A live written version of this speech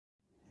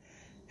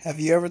Have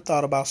you ever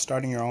thought about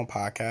starting your own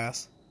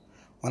podcast?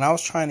 When I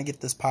was trying to get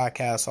this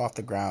podcast off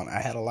the ground,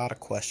 I had a lot of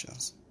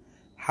questions.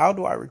 How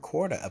do I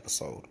record an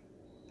episode?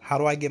 How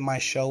do I get my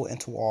show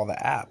into all the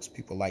apps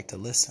people like to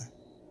listen?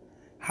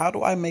 How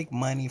do I make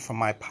money from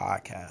my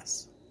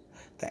podcast?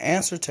 The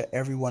answer to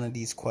every one of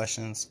these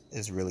questions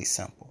is really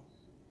simple.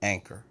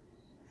 Anchor.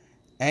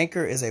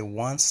 Anchor is a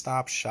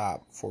one-stop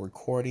shop for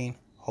recording,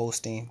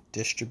 hosting,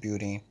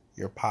 distributing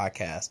your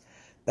podcast.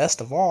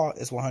 Best of all,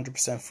 it's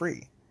 100%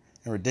 free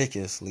and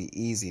ridiculously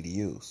easy to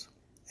use.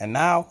 And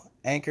now,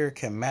 Anchor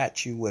can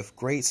match you with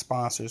great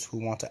sponsors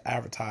who want to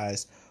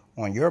advertise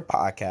on your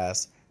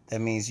podcast. That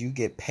means you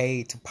get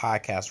paid to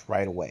podcast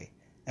right away.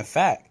 In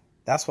fact,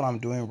 that's what I'm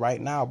doing right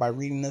now by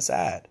reading this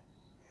ad.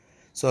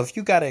 So if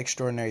you got an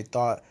extraordinary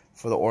thought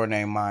for the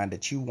ordinary mind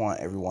that you want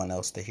everyone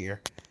else to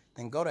hear,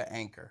 then go to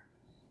Anchor.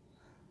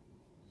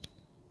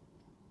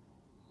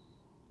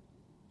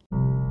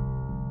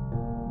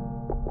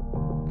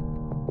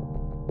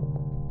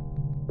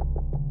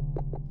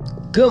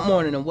 Good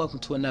morning and welcome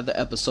to another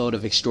episode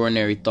of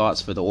Extraordinary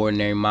Thoughts for the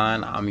Ordinary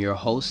Mind. I'm your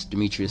host,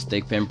 Demetrius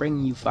Thickpen,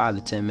 bringing you 5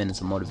 to 10 minutes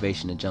of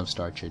motivation to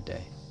jumpstart your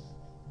day.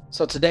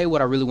 So today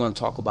what I really want to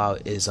talk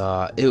about is,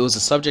 it was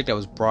a subject that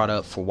was brought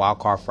up for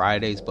Wildcard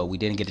Fridays, but we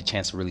didn't get a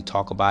chance to really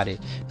talk about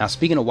it. Now,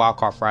 speaking of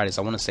Wildcard Fridays,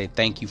 I want to say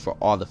thank you for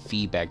all the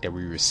feedback that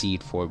we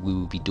received for it. We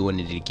will be doing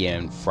it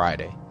again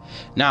Friday.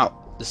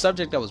 Now, the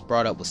subject that was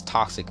brought up was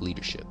toxic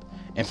leadership.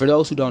 And for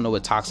those who don't know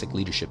what toxic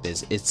leadership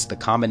is, it's the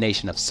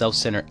combination of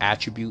self-centered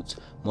attributes,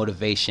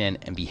 motivation,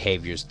 and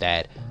behaviors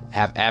that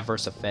have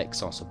adverse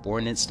effects on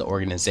subordinates, the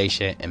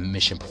organization, and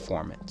mission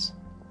performance.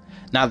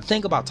 Now, the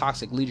thing about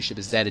toxic leadership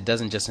is that it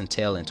doesn't just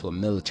entail into a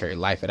military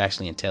life. It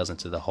actually entails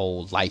into the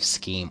whole life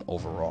scheme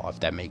overall, if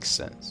that makes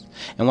sense.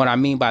 And what I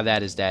mean by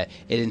that is that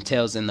it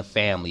entails in the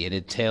family. It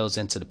entails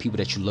into the people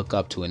that you look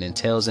up to. It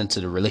entails into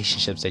the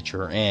relationships that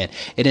you're in.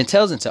 It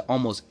entails into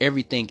almost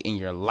everything in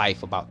your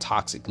life about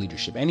toxic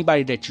leadership.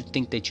 Anybody that you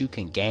think that you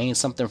can gain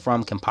something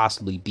from can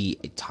possibly be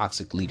a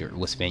toxic leader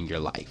within your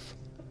life.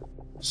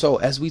 So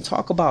as we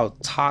talk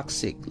about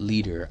toxic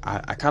leader,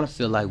 I kind of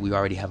feel like we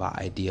already have an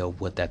idea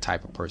of what that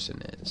type of person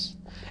is.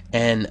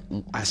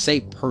 And I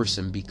say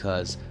person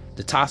because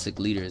the toxic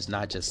leader is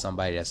not just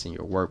somebody that's in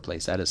your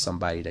workplace. That is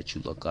somebody that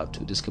you look up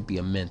to. This could be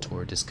a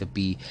mentor. This could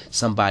be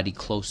somebody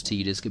close to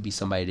you. This could be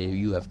somebody that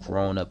you have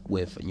grown up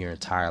with in your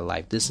entire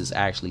life. This is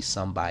actually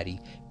somebody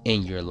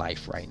in your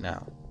life right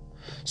now.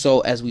 So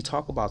as we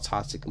talk about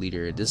toxic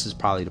leader, this is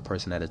probably the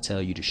person that'll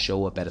tell you to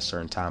show up at a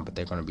certain time, but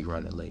they're going to be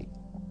running late.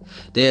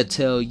 They'll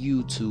tell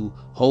you to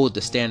hold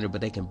the standard,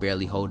 but they can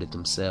barely hold it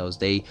themselves.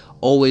 They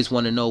always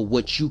want to know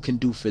what you can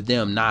do for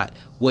them, not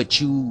what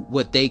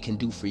they can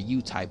do for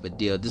you type of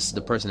deal. This is the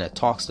person that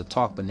talks the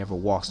talk but never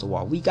walks the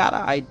walk. We got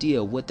an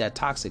idea of what that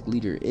toxic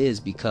leader is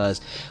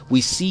because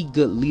we see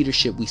good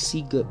leadership, we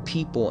see good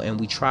people, and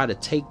we try to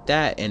take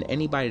that, and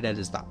anybody that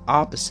is the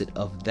opposite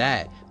of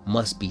that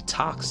must be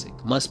toxic,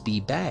 must be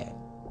bad.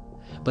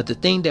 But the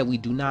thing that we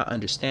do not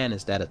understand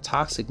is that a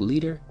toxic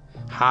leader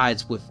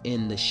hides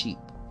within the sheep.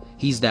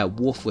 He's that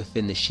wolf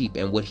within the sheep,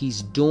 and what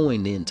he's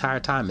doing the entire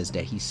time is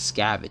that he's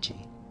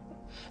scavenging.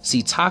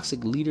 See,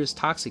 toxic leaders,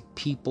 toxic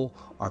people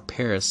are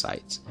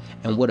parasites.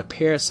 And what a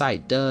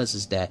parasite does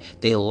is that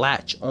they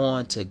latch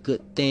on to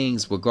good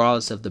things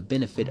regardless of the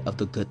benefit of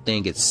the good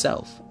thing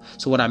itself.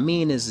 So what I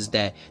mean is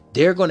that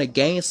they're going to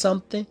gain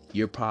something,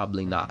 you're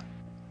probably not.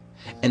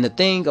 And the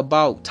thing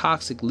about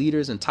toxic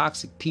leaders and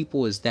toxic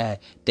people is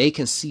that they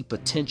can see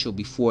potential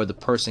before the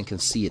person can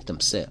see it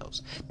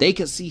themselves. They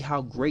can see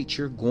how great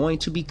you're going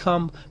to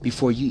become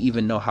before you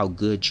even know how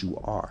good you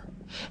are.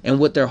 And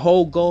what their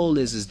whole goal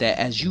is that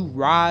as you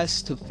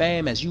rise to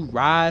fame, as you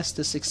rise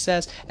to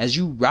success, as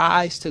you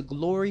rise to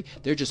glory,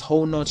 they're just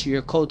holding on to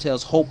your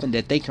coattails, hoping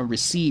that they can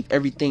receive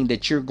everything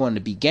that you're going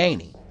to be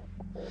gaining.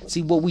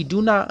 See, what we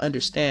do not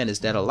understand is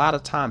that a lot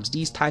of times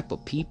these type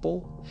of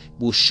people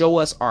will show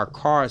us our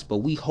cards, but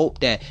we hope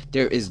that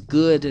there is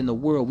good in the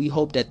world. We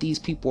hope that these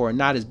people are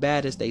not as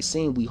bad as they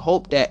seem. We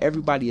hope that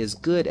everybody is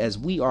good as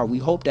we are. We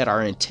hope that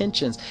our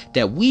intentions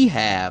that we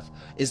have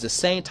is the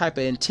same type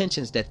of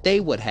intentions that they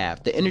would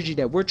have. The energy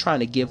that we're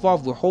trying to give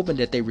off, we're hoping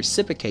that they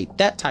reciprocate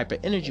that type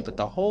of energy. But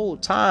the whole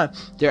time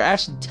they're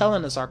actually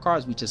telling us our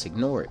cards, we just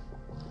ignore it.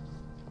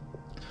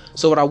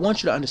 So what I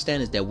want you to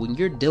understand is that when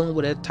you're dealing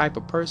with that type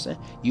of person,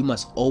 you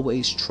must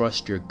always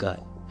trust your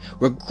gut.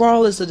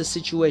 Regardless of the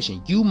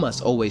situation, you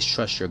must always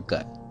trust your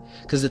gut.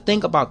 Because the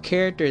thing about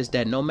character is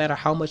that no matter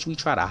how much we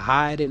try to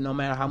hide it, no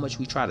matter how much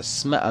we try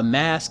to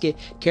mask it,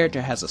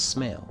 character has a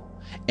smell.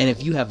 And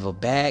if you have a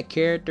bad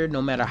character,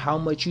 no matter how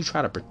much you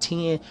try to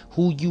pretend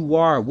who you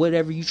are,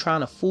 whatever you're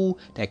trying to fool,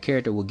 that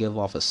character will give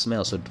off a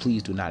smell. So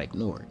please do not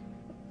ignore it.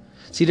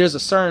 See, there's a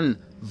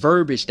certain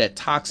verbiage that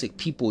toxic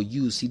people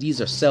use. See, these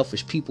are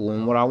selfish people.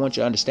 And what I want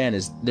you to understand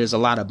is there's a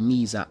lot of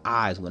me's and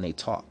I's when they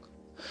talk.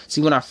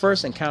 See, when I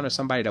first encountered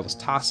somebody that was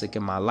toxic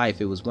in my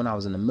life, it was when I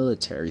was in the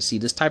military. See,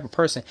 this type of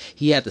person,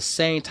 he had the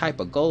same type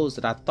of goals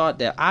that I thought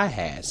that I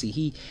had. See,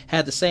 he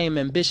had the same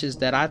ambitions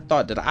that I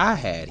thought that I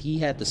had. He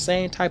had the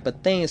same type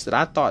of things that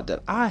I thought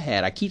that I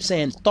had. I keep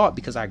saying thought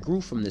because I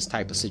grew from this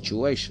type of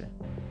situation.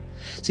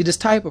 See, this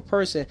type of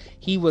person,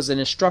 he was an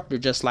instructor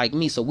just like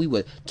me. So we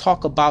would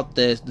talk about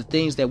the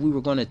things that we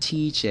were going to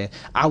teach, and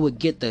I would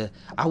do the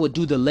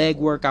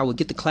legwork. I would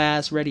get the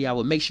class ready. I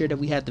would make sure that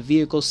we had the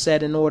vehicle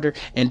set in order.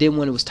 And then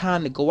when it was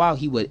time to go out,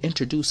 he would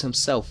introduce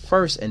himself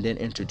first and then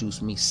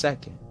introduce me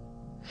second.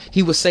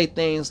 He would say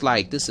things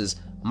like, this is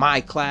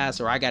my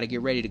class, or I got to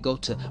get ready to go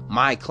to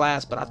my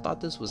class. But I thought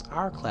this was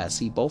our class.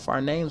 See, both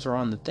our names are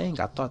on the thing.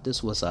 I thought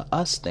this was a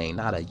us thing,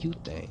 not a you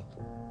thing.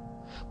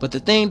 But the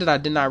thing that I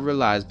did not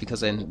realize,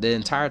 because in the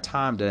entire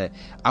time that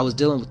I was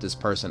dealing with this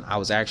person, I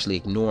was actually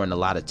ignoring a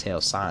lot of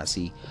tell signs.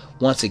 See,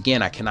 once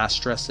again, I cannot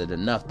stress it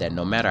enough that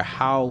no matter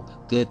how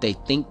good they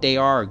think they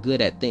are, or good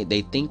at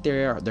they think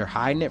they're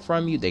hiding it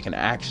from you, they're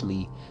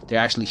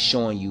actually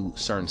showing you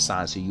certain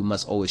signs. So you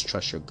must always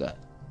trust your gut.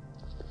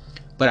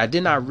 But I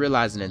did not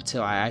realize it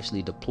until I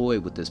actually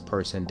deployed with this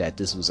person that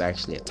this was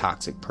actually a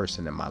toxic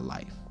person in my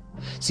life.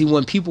 See,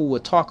 when people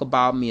would talk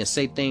about me and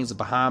say things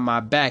behind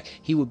my back,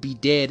 he would be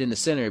dead in the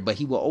center, but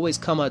he would always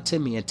come up to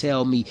me and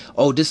tell me,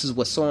 oh, this is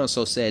what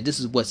so-and-so said, this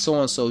is what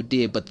so-and-so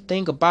did. But the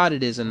thing about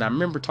it is, and I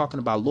remember talking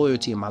about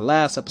loyalty in my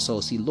last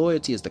episode, see,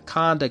 loyalty is the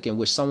conduct in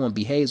which someone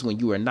behaves when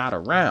you are not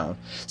around.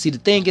 See, the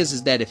thing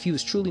is that if he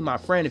was truly my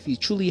friend, if he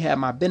truly had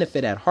my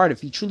benefit at heart,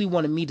 if he truly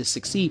wanted me to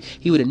succeed,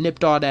 he would have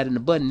nipped all that in the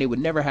bud, and they would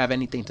never have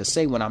anything to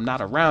say when I'm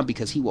not around,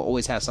 because he will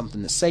always have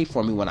something to say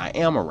for me when I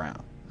am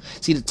around.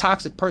 See, the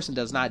toxic person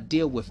does not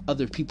deal with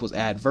other people's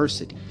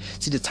adversity.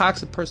 See, the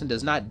toxic person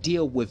does not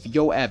deal with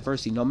your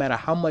adversity. No matter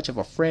how much of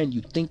a friend you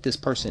think this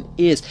person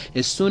is,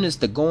 as soon as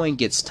the going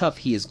gets tough,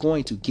 he is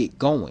going to get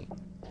going.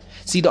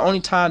 See, the only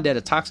time that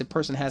a toxic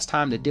person has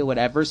time to deal with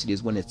adversity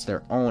is when it's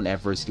their own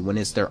adversity, when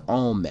it's their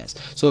own mess.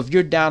 So if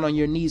you're down on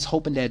your knees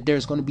hoping that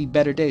there's going to be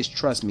better days,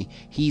 trust me,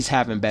 he's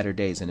having better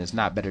days, and it's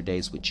not better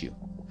days with you.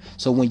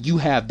 So when you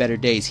have better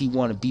days, he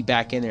want to be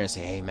back in there and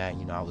say, hey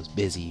man, I was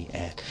busy,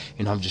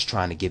 and I'm just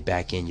trying to get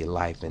back in your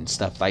life and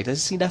stuff like that.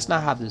 See, that's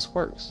not how this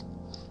works.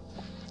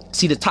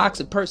 See, the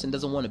toxic person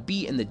doesn't want to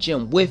be in the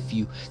gym with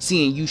you,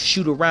 seeing you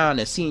shoot around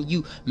and seeing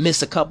you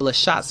miss a couple of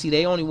shots. See,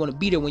 they only want to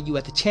be there when you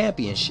at the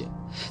championship.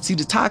 See,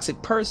 the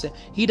toxic person,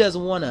 he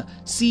doesn't want to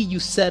see you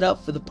set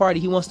up for the party.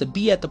 He wants to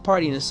be at the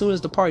party, and as soon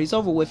as the party's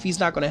over with, he's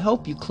not going to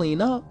help you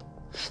clean up.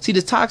 See,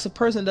 the toxic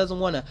person doesn't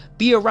want to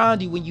be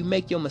around you when you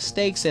make your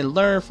mistakes and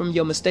learn from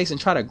your mistakes and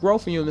try to grow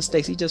from your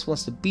mistakes. He just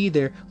wants to be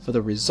there for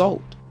the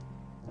result.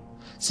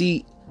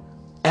 See,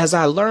 as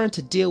I learned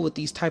to deal with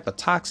these type of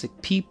toxic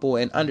people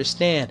and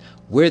understand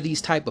where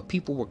these type of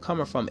people were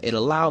coming from, it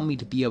allowed me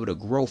to be able to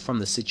grow from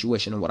the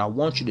situation. And what I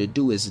want you to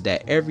do is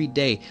that every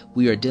day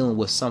we are dealing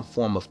with some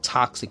form of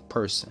toxic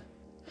person.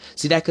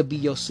 See, that could be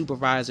your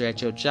supervisor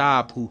at your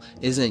job who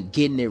isn't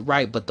getting it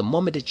right. But the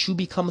moment that you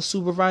become a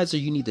supervisor,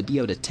 you need to be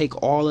able to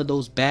take all of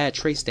those bad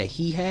traits that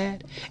he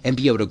had and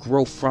be able to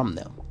grow from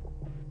them.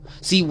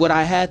 See, what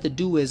I had to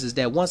do is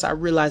that once I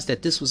realized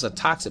that this was a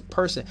toxic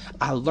person,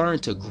 I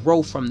learned to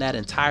grow from that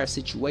entire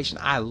situation.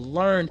 I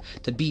learned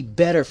to be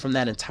better from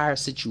that entire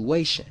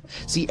situation.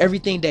 See,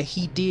 everything that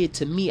he did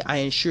to me, I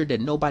ensured that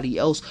nobody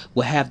else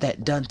would have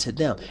that done to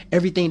them.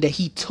 Everything that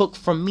he took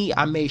from me,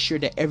 I made sure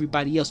that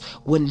everybody else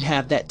wouldn't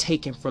have that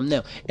taken from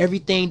them.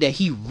 Everything that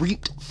he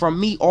reaped from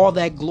me, all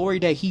that glory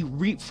that he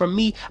reaped from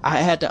me, I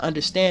had to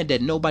understand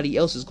that nobody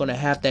else is going to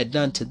have that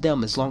done to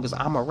them as long as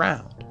I'm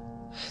around.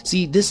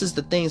 See, this is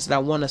the things that I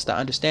want us to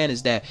understand,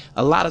 is that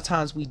a lot of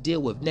times we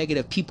deal with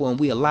negative people and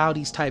we allow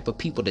these type of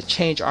people to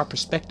change our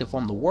perspective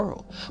on the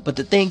world. But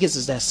the thing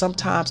is that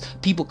sometimes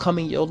people come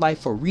in your life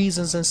for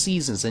reasons and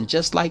seasons. And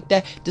just like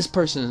that, this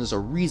person is a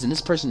reason.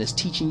 This person is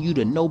teaching you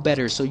to know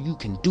better so you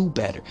can do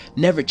better.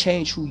 Never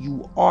change who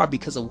you are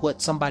because of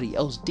what somebody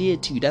else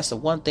did to you. That's the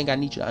one thing I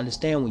need you to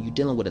understand when you're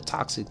dealing with a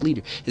toxic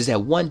leader, is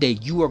that one day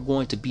you are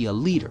going to be a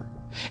leader.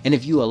 And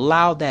if you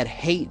allow that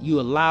hate,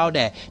 you allow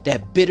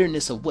that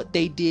bitterness of what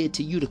they did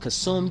to you to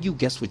consume you,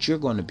 guess what you're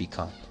going to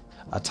become?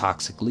 A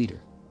toxic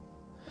leader.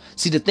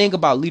 See, the thing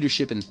about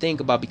leadership and the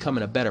thing about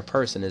becoming a better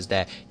person is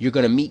that you're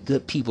going to meet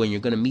good people and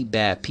you're going to meet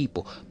bad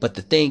people. But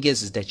the thing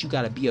is that you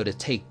got to be able to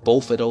take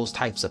both of those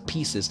types of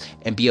pieces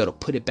and be able to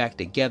put it back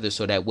together,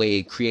 so that way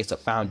it creates a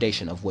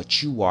foundation of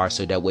what you are,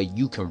 so that way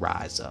you can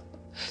rise up.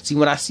 See,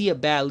 when I see a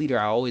bad leader,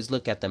 I always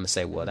look at them and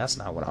say, well, that's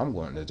not what I'm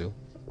going to do.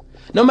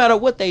 No matter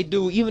what they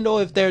do, even though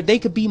if they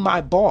could be my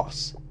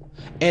boss,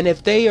 and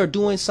if they are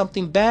doing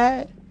something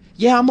bad,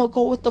 yeah, I'm gonna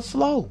go with the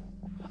flow.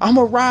 I'm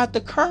gonna ride the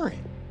current.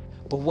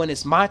 But when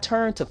it's my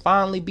turn to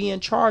finally be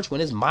in charge,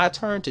 when it's my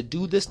turn to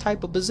do this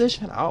type of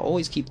position, I'll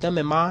always keep them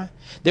in mind.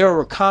 They're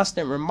a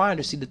constant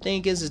reminder. See, the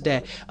thing is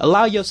that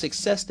allow your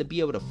success to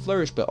be able to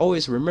flourish, but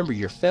always remember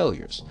your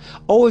failures.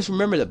 Always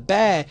remember the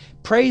bad.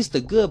 Praise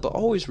the good, but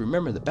always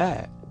remember the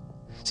bad.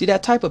 See,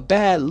 that type of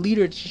bad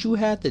leader that you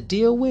had to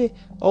deal with,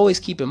 always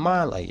keep in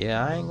mind, like,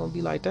 yeah, I ain't gonna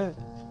be like that.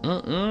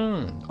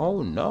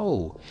 Oh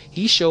no.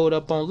 He showed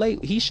up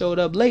late. He showed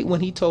up late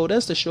when he told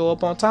us to show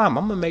up on time.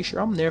 I'm gonna make sure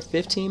I'm there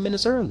 15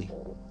 minutes early.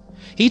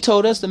 He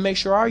told us to make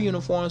sure our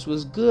uniforms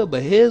was good,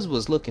 but his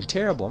was looking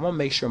terrible. I'm gonna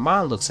make sure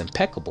mine looks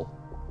impeccable.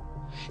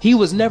 He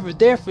was never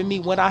there for me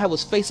when I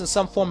was facing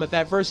some form of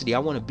adversity. I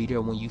want to be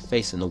there when you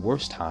facing the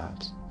worst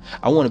times.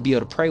 I want to be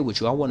able to pray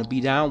with you. I want to be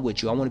down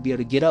with you. I want to be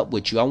able to get up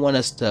with you. I want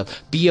us to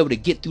be able to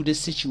get through this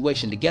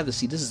situation together.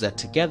 See, this is a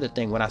together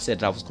thing when I said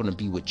that I was going to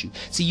be with you.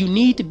 See, you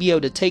need to be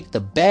able to take the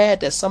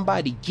bad that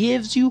somebody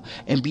gives you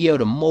and be able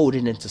to mold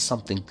it into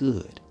something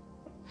good.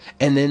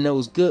 And then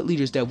those good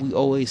leaders that we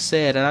always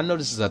said, and I know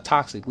this is a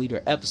toxic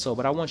leader episode,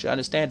 but I want you to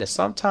understand that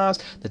sometimes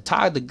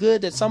the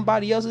good that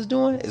somebody else is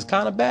doing is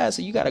kind of bad.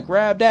 So you got to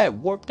grab that,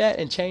 warp that,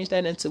 and change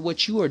that into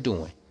what you are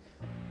doing.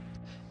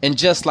 And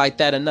just like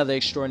that, another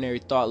extraordinary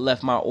thought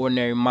left my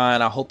ordinary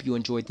mind. I hope you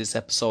enjoyed this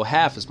episode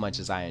half as much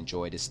as I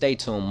enjoyed it. Stay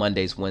tuned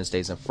Mondays,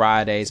 Wednesdays, and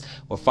Fridays.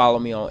 Or follow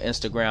me on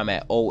Instagram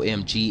at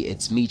OMG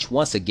It's Meech.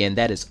 Once again,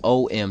 that is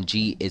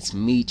OMG It's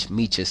Meech.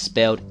 Meech is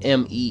spelled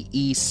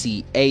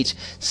MEECH.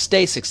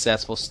 Stay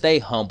successful, stay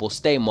humble,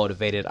 stay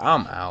motivated.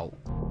 I'm out.